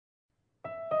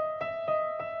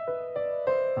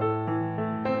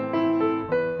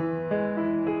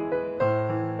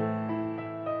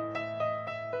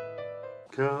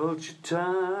Culture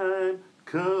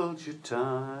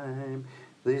time,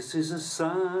 this is a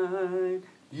sign,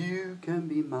 you can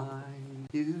be mine.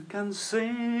 You can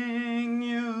sing,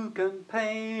 you can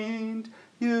paint,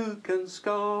 you can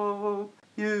sculpt,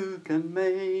 you can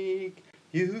make,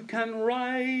 you can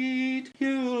write,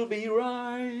 you'll be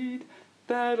right,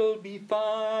 that'll be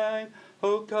fine,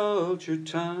 oh culture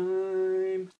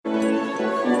time.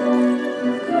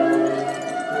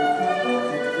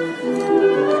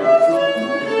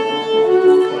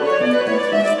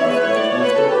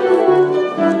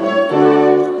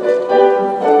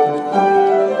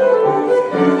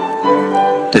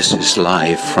 This is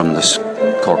live from the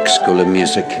Cork School of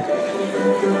Music.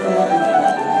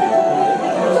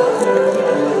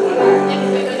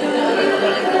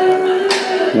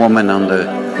 Woman on the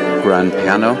grand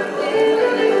piano.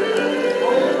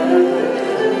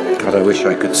 God, I wish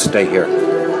I could stay here.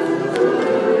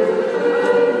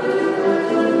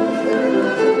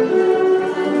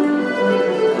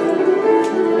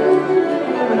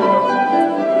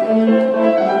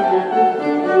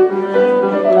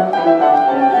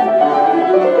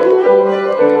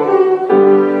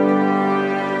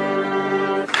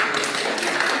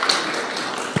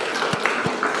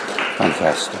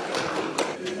 Fantastic.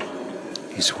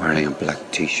 He's wearing a black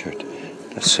t-shirt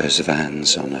that says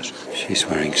Vans on it. She's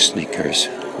wearing sneakers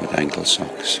with ankle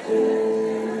socks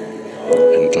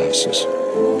and glasses.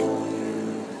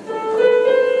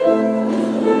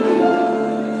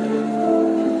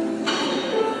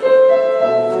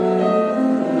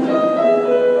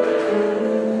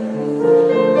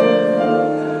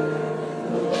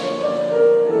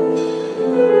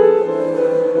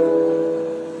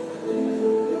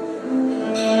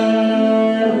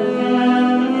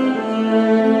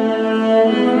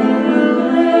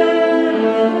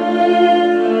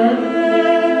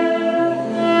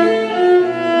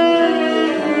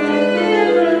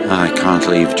 I can't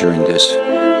leave during this.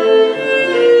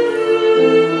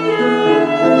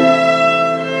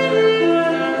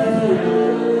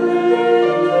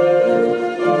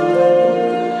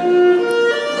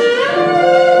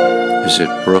 Is it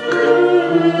Bruch?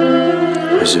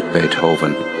 Is it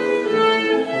Beethoven?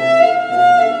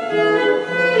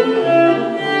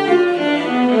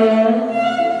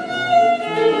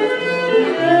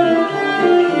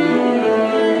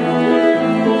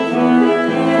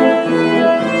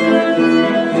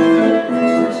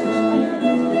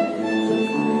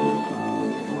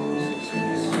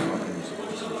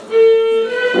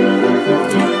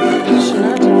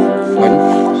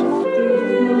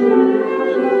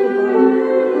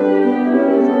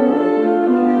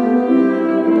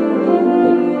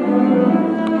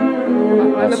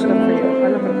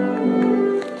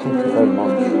 Thank you very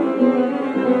much.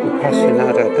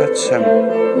 Appassionata, that's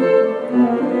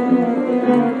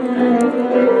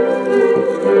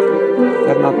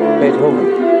not Beethoven.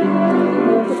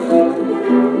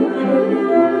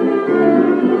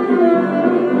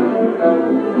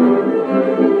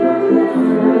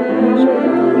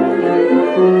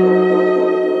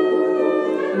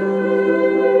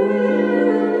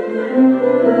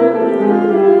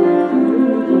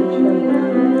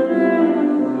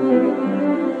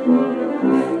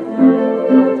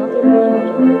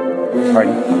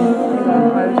 Pardon?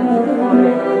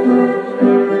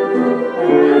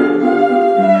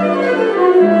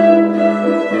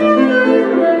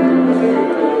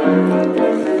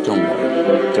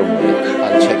 Don't worry.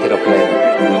 I'll check it up later.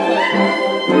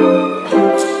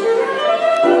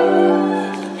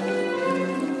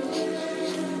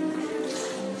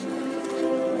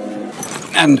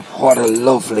 And what a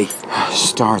lovely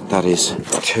start that is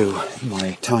to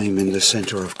my time in the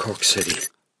centre of Cork City.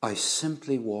 I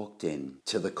simply walked in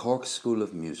to the Cork School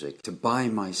of Music to buy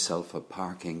myself a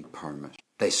parking permit.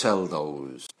 They sell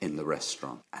those in the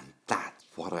restaurant, and that's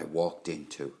what I walked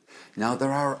into. Now,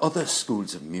 there are other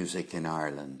schools of music in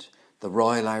Ireland. The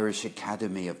Royal Irish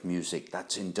Academy of Music,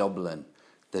 that's in Dublin.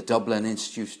 The Dublin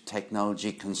Institute of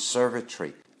Technology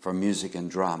Conservatory for Music and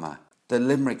Drama. The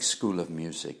Limerick School of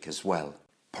Music as well.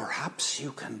 Perhaps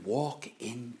you can walk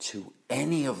into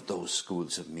any of those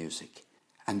schools of music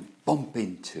and bump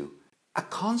into a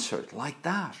concert like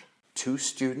that. Two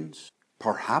students,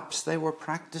 perhaps they were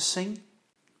practicing,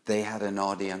 they had an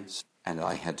audience, and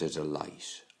I had a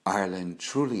delight. Ireland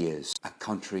truly is a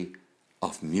country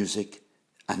of music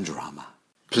and drama.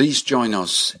 Please join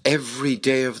us every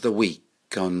day of the week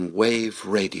on Wave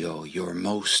Radio, your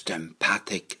most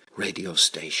empathic radio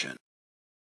station.